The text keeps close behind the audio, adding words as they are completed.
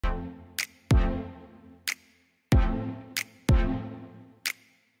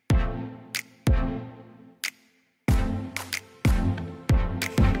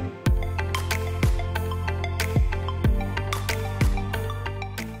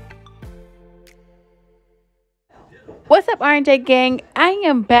up, R&J gang? I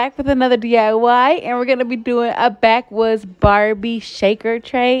am back with another DIY, and we're going to be doing a Backwoods Barbie shaker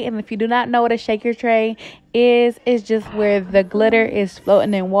tray. And if you do not know what a shaker tray is, it's just where the glitter is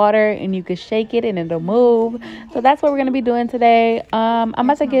floating in water and you can shake it and it'll move. So that's what we're going to be doing today. I'm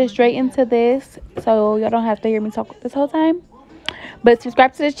about to get straight into this so y'all don't have to hear me talk this whole time. But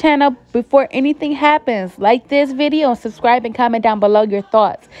subscribe to this channel before anything happens. Like this video and subscribe and comment down below your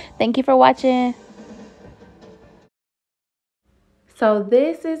thoughts. Thank you for watching. So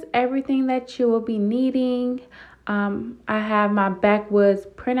this is everything that you will be needing. I have my Backwoods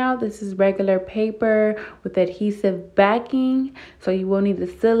printout. This is regular paper with adhesive backing, so you will need to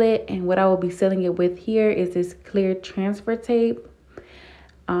seal it. And what I will be sealing it with here is this clear transfer tape.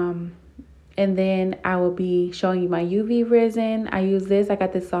 And then I will be showing you my UV resin. I use this. I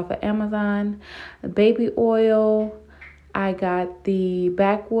got this off of Amazon. The baby oil. I got the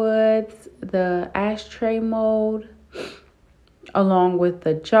Backwoods, the ashtray mold, along with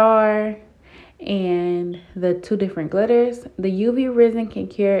the jar and the two different glitters. The UV resin can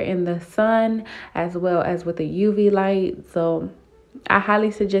cure in the sun as well as with the UV light. So I highly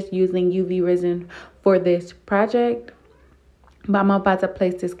suggest using UV resin for this project. But I'm about to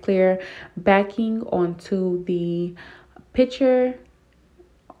place this clear backing onto the picture,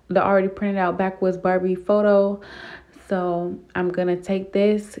 the already printed out Backwoods Barbie photo. So I'm gonna take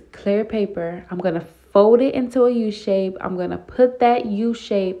this clear paper, I'm gonna fold it into a U shape. I'm gonna put that U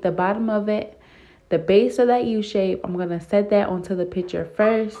shape, the bottom of it, the base of that U shape, I'm gonna set that onto the picture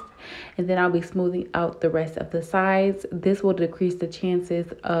first, and then I'll be smoothing out the rest of the sides. This will decrease the chances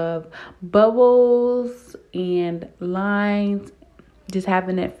of bubbles and lines, just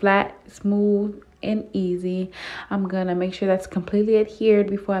having it flat, smooth, and easy. I'm gonna make sure that's completely adhered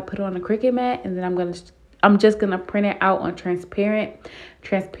before I put it on a Cricut mat, and then I'm just gonna print it out on transparent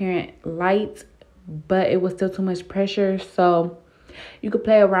light, but it was still too much pressure. So you could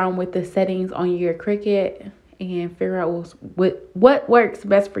play around with the settings on your Cricut and figure out what works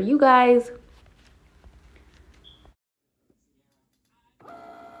best for you guys.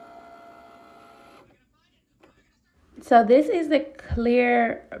 So this is the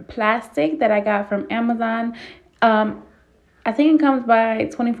clear plastic that I got from Amazon. I think it comes by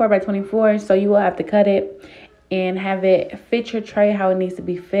 24 by 24, so you will have to cut it and have it fit your tray how it needs to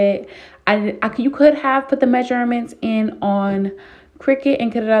be fit. You could have put the measurements in on Cricut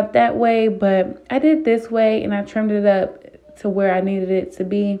and cut it out that way, but I did this way and I trimmed it up to where I needed it to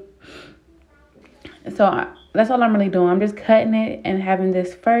be. So that's all I'm really doing. I'm just cutting it and having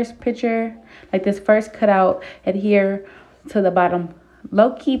this first picture, like this first cutout, adhere to the bottom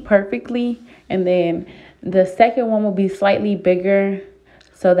low-key perfectly, and then the second one will be slightly bigger,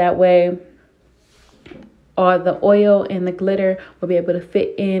 so that way all the oil and the glitter will be able to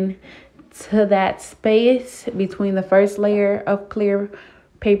fit in to that space between the first layer of clear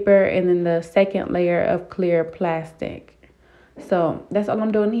paper and then the second layer of clear plastic. So that's all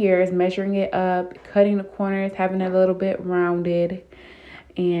I'm doing here, is measuring it up, cutting the corners, having it a little bit rounded,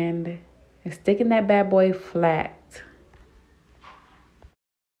 and sticking that bad boy flat.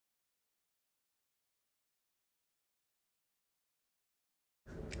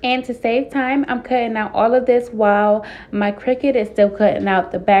 And to save time, I'm cutting out all of this while my Cricut is still cutting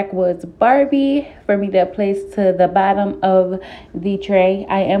out the Backwoods Barbie for me to place to the bottom of the tray.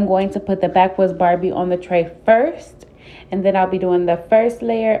 I am going to put the Backwoods Barbie on the tray first, and then I'll be doing the first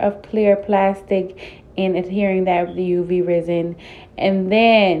layer of clear plastic and adhering that with the UV resin, and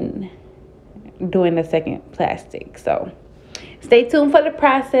then doing the second plastic. So stay tuned for the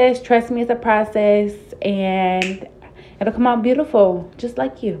process. Trust me, it's a process, and it'll come out beautiful, just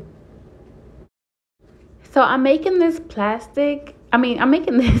like you. So I'm making this I'm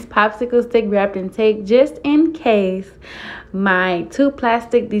making this popsicle stick wrapped in tape just in case my two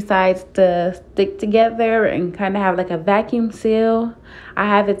plastic decides to stick together and kind of have like a vacuum seal. I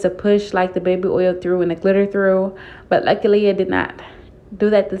have it to push like the baby oil through and the glitter through, but luckily it did not do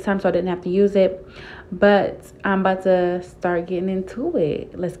that this time, so I didn't have to use it. But I'm about to start getting into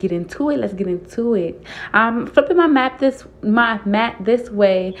it. Let's get into it. I'm flipping my mat this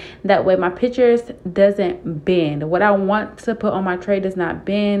way, that way my pictures doesn't bend. What I want to put on my tray does not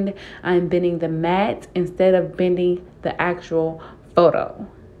bend. I'm bending the mat instead of bending the actual photo.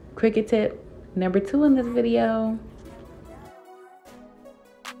 Cricut tip number 2 in this video.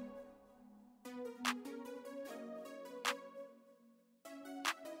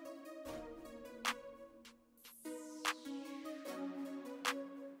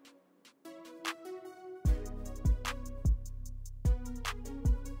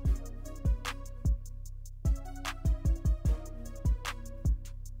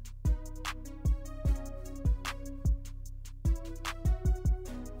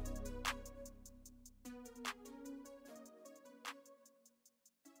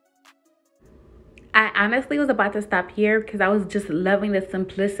 I honestly was about to stop here because I was just loving the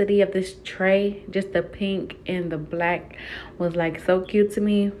simplicity of this tray. Just the pink and the black was like so cute to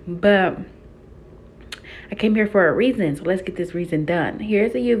me. But I came here for a reason, so let's get this reason done.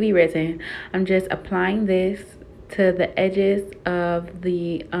 Here's the UV resin. I'm just applying this to the edges of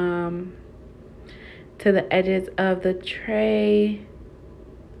the tray.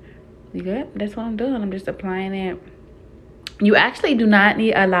 Yep, that's what I'm doing. I'm just applying it. You actually do not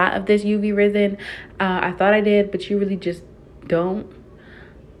need a lot of this UV resin. I thought I did, but you really just don't.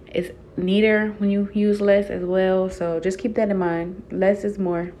 It's neater when you use less as well, so just keep that in mind. Less is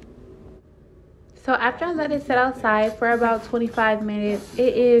more. So after I let it sit outside for about 25 minutes,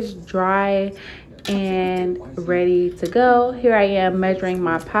 it is dry and ready to go. Here I am measuring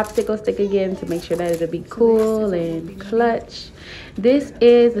my popsicle stick again to make sure that it'll be cool and clutch. This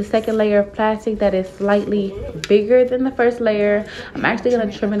is the second layer of plastic that is slightly bigger than the first layer. I'm actually going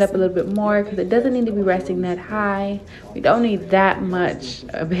to trim it up a little bit more because it doesn't need to be resting that high. We don't need that much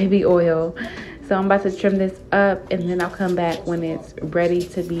baby oil. So I'm about to trim this up and then I'll come back when it's ready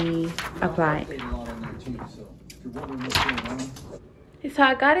to be applied. So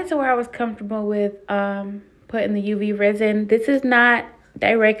I got it to where I was comfortable with putting the UV resin. This is not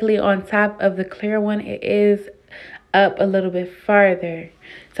directly on top of the clear one. It is up a little bit farther.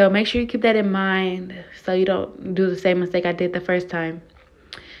 So make sure you keep that in mind so you don't do the same mistake I did the first time.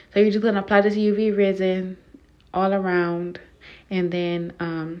 So you're just going to apply this UV resin all around, and then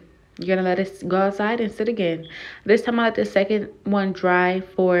you're going to let it go outside and sit again. This time I let the second one dry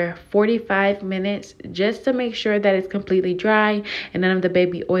for 45 minutes just to make sure that it's completely dry and none of the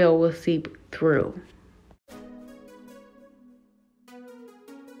baby oil will seep through.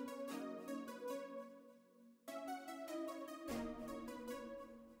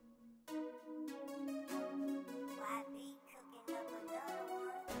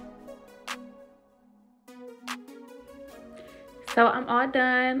 So I'm all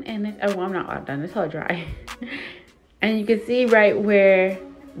done, and it's, oh, well, I'm not all done, it's all dry. And you can see right where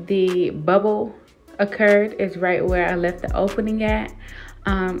the bubble occurred is right where I left the opening at.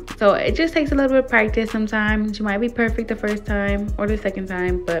 So it just takes a little bit of practice sometimes. You might be perfect the first time or the second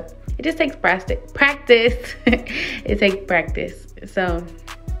time, but it just takes practice. It takes practice. So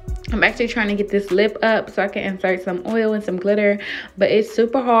I'm actually trying to get this lip up so I can insert some oil and some glitter, but it's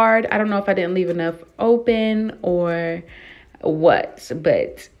super hard. I don't know if I didn't leave enough open or what,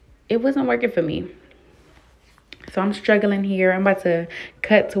 but it wasn't working for me. So I'm struggling here. I'm about to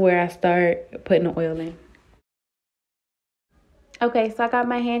cut to where I start putting the oil in. Okay, so I got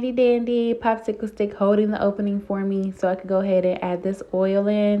my handy dandy popsicle stick holding the opening for me so I could go ahead and add this oil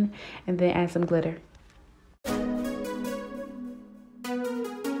in and then add some glitter.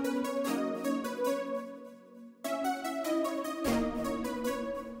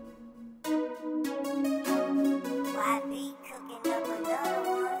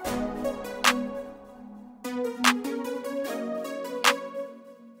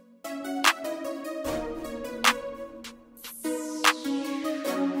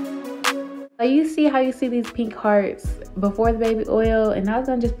 So you see how you see these pink hearts before the baby oil, and now it's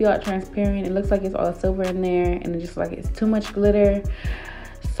gonna just be all transparent. It looks like it's all silver in there, and it's just like it's too much glitter.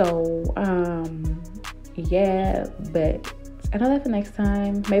 So yeah, but I know that for next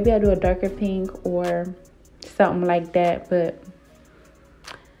time. Maybe I'll do a darker pink or something like that, but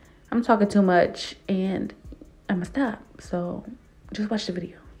I'm talking too much and I'm gonna stop. So just watch the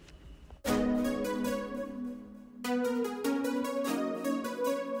video.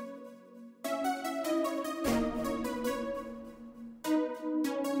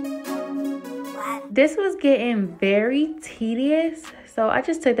 This was getting very tedious, so I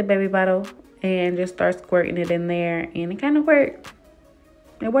just took the baby bottle and just start squirting it in there, and it kind of worked.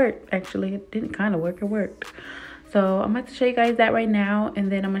 It worked, actually. It didn't kind of work, it worked. So I'm about to show you guys that right now,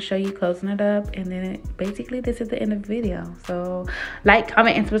 and then I'm gonna show you closing it up, and then basically this is the end of the video. So like,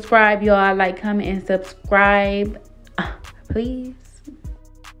 comment, and subscribe, y'all. Like, comment, and subscribe, please.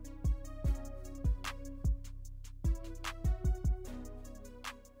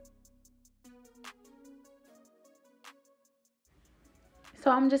 So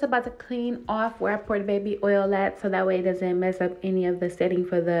I'm just about to clean off where I poured the baby oil at, so that way it doesn't mess up any of the setting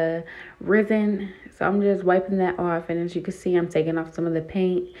for the resin. So I'm just wiping that off, and as you can see, I'm taking off some of the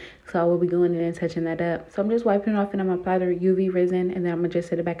paint. So I will be going in and touching that up. So I'm just wiping it off, and I'm gonna apply the UV resin, and then I'm gonna just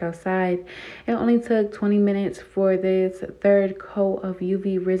set it back outside. It only took 20 minutes for this third coat of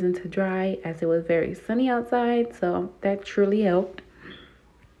UV resin to dry, as it was very sunny outside. So that truly helped.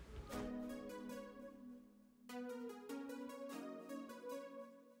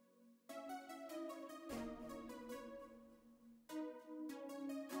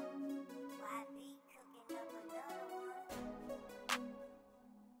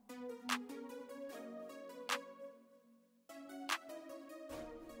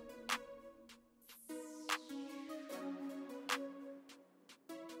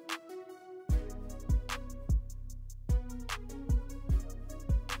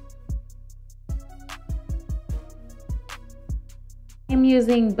 I'm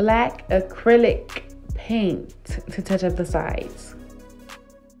using black acrylic paint to touch up the sides.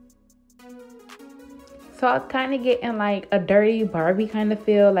 So I kind of getting like a dirty Barbie kind of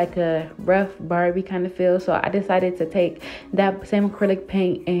feel, like a rough Barbie kind of feel. So I decided to take that same acrylic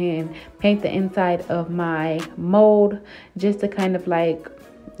paint and paint the inside of my mold, just to kind of like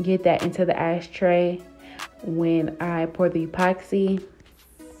get that into the ashtray when I pour the epoxy.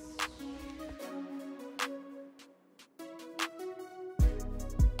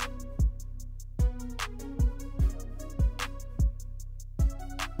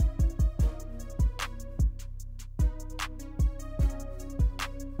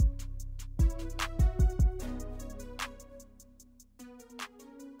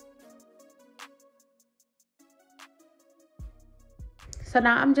 So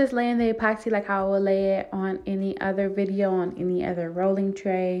now I'm just laying the epoxy like how I would lay it on any other video, on any other rolling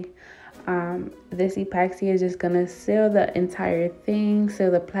tray. This epoxy is just gonna seal the entire thing,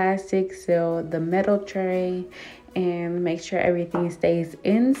 seal the plastic, seal the metal tray, and make sure everything stays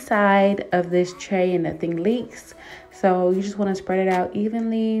inside of this tray and nothing leaks. So you just want to spread it out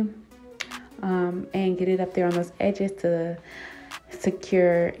evenly, and get it up there on those edges to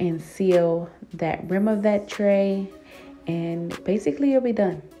secure and seal that rim of that tray. And basically you'll be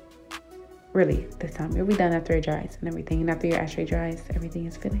done. Really, this time you'll be done after it dries and everything. And after your ashtray dries, everything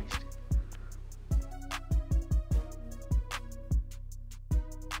is finished.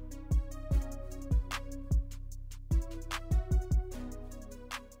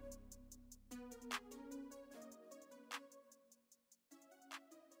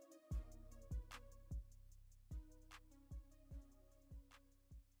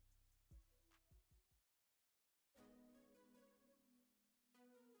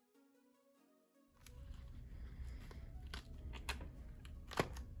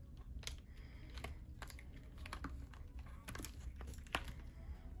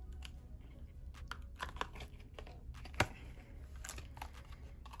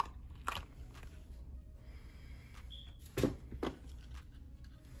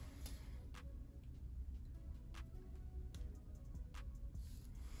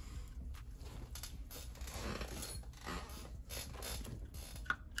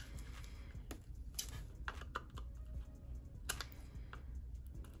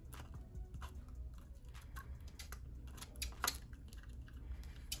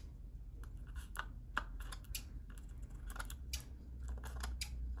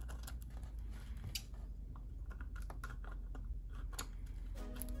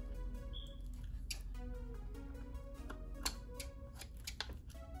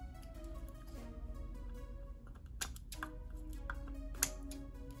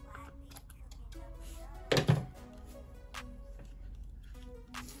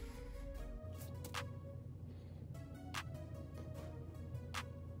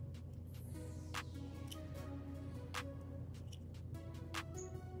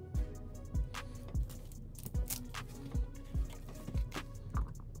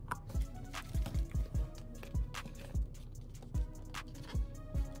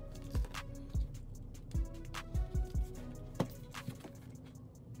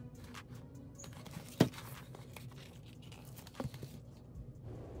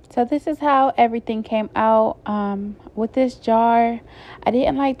 So this is how everything came out with this jar. I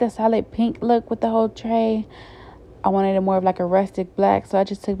didn't like the solid pink look with the whole tray. I wanted it more of like a rustic black, so I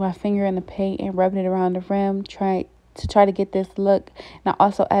just took my finger in the paint and rubbed it around the rim, try to get this look. And I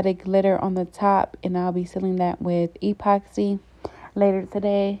also added glitter on the top, and I'll be sealing that with epoxy later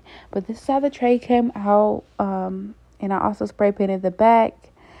today. But this is how the tray came out, and I also spray painted the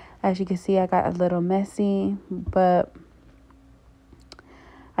back. As you can see, I got a little messy, but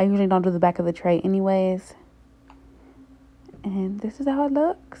I usually don't do the back of the tray anyways. And this is how it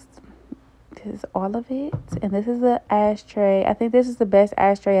looks. This is all of it. And this is the ashtray. I think this is the best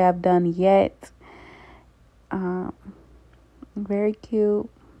ashtray I've done yet. Very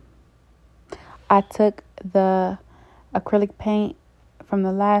cute. I took the acrylic paint from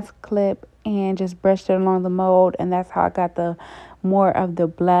the last clip and just brushed it along the mold, and that's how I got the more of the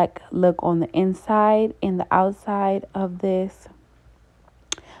black look on the inside and the outside of this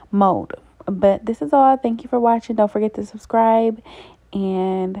mold. But this is all. Thank you for watching. Don't forget to subscribe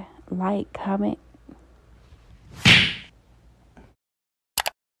and like, comment,